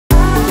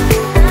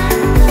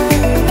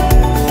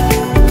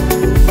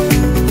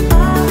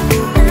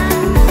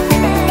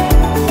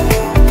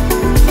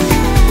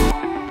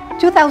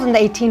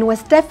2018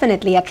 was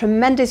definitely a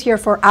tremendous year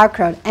for our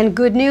crowd, and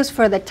good news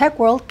for the tech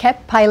world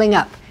kept piling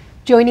up.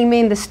 Joining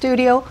me in the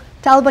studio,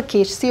 Tal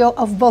Bakish, CEO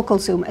of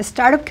VocalZoom, a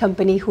startup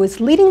company who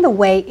is leading the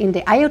way in the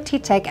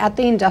IoT tech at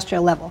the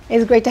industrial level.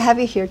 It's great to have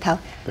you here, Tal.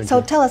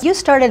 So tell us, you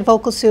started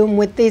VocalZoom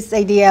with this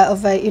idea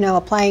of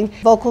applying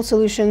vocal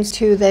solutions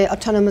to the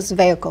autonomous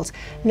vehicles.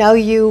 Now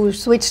you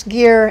switched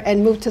gear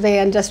and moved to the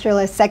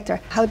industrial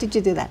sector. How did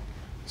you do that?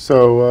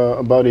 So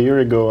about a year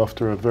ago,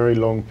 after a very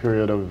long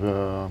period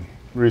of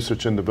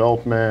research and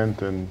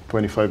development and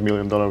 $25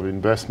 million of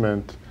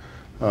investment,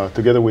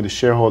 together with the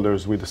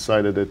shareholders, we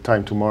decided that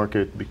time to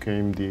market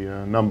became the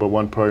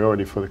 #1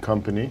 priority for the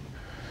company.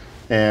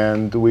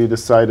 And we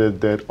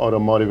decided that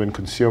automotive and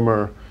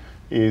consumer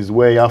is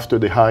way after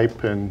the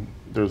hype, and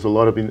there's a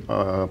lot of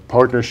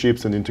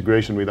partnerships and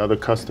integration with other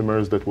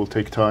customers that will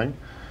take time.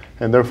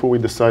 And therefore, we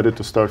decided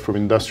to start from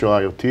industrial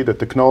IoT. The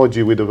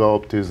technology we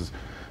developed is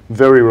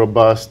very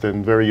robust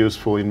and very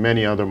useful in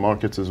many other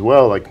markets as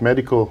well, like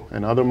medical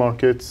and other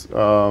markets.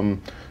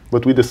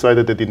 But we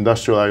decided that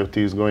industrial IoT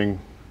is going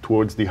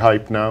towards the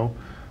hype now.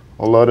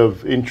 A lot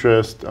of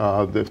interest.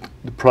 The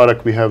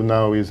product we have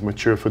now is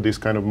mature for this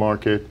kind of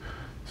market.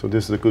 So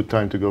this is a good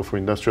time to go for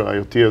industrial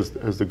IoT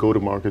as the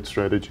go-to-market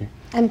strategy.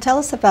 And tell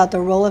us about the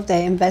role of the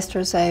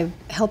investors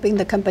helping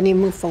the company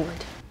move forward.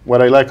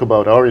 What I like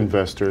about our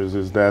investors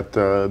is that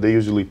they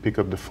usually pick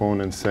up the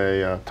phone and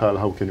say, Tal,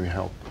 how can we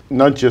help?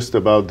 Not just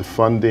about the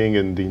funding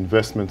and the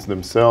investments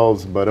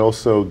themselves, but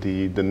also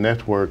the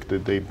network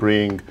that they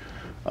bring.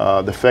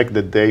 The fact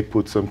that they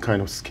put some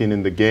kind of skin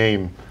in the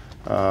game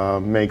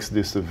makes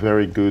this a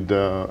very good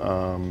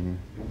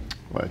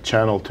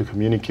channel to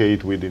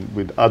communicate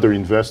with other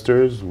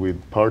investors, with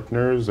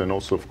partners, and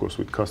also, of course,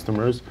 with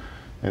customers.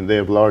 And they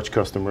have large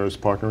customers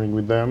partnering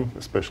with them,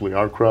 especially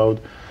our crowd.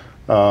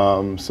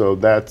 So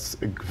that's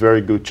a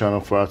very good channel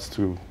for us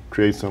to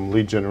create some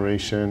lead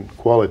generation,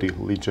 quality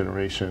lead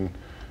generation,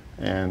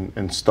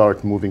 and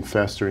start moving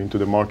faster into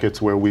the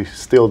markets where we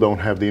still don't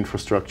have the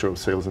infrastructure of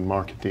sales and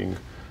marketing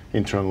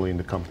internally in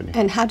the company.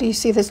 And how do you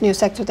see this new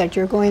sector that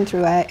you're going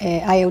through,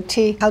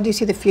 IoT? How do you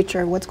see the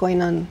future? What's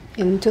going on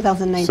in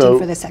 2019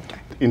 for this sector?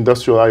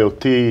 Industrial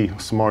IoT,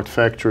 smart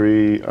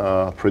factory,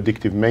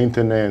 predictive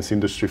maintenance,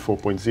 Industry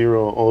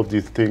 4.0, all of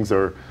these things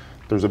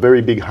there's a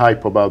very big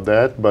hype about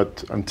that,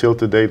 but until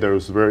today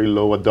there's very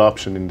low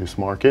adoption in this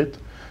market.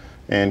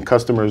 And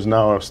customers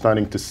now are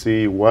starting to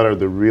see what are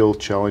the real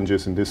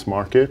challenges in this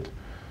market.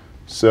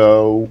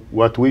 So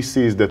what we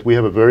see is that we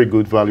have a very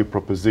good value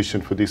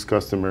proposition for these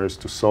customers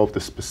to solve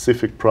the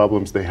specific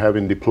problems they have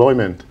in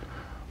deployment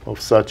of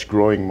such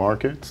growing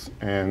markets.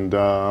 And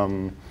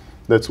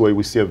that's why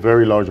we see a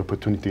very large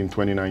opportunity in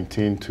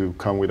 2019 to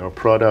come with our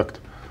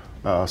product,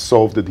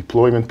 solve the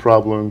deployment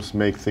problems,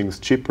 make things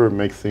cheaper,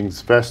 make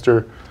things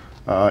faster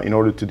in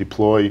order to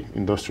deploy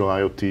industrial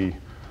IoT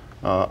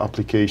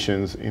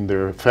applications in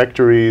their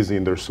factories,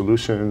 in their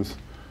solutions,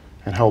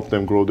 and help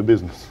them grow the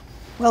business.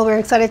 Well, we're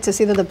excited to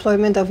see the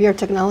deployment of your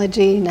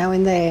technology now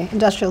in the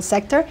industrial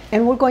sector,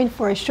 and we're going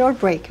for a short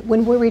break.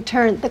 When we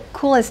return, the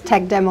coolest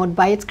tech demoed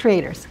by its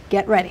creators.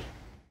 Get ready.